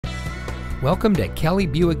Welcome to Kelley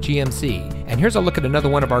Buick GMC, and here's a look at another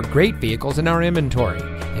one of our great vehicles in our inventory.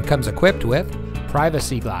 It comes equipped with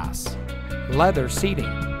privacy glass, leather seating,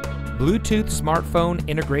 Bluetooth smartphone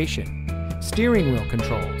integration, steering wheel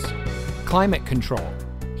controls, climate control,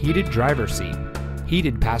 heated driver's seat,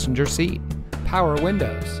 heated passenger seat, power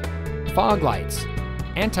windows, fog lights,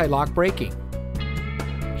 anti-lock braking.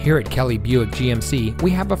 Here at Kelley Buick GMC, we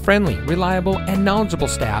have a friendly, reliable, and knowledgeable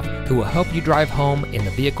staff who will help you drive home in the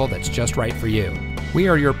vehicle that's just right for you. We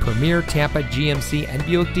are your premier Tampa GMC and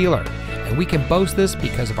Buick dealer, and we can boast this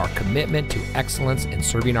because of our commitment to excellence in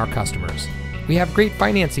serving our customers. We have great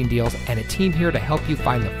financing deals and a team here to help you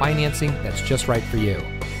find the financing that's just right for you.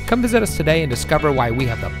 Come visit us today and discover why we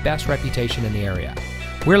have the best reputation in the area.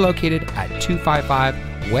 We're located at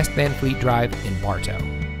 255 West Van Fleet Drive in Bartow.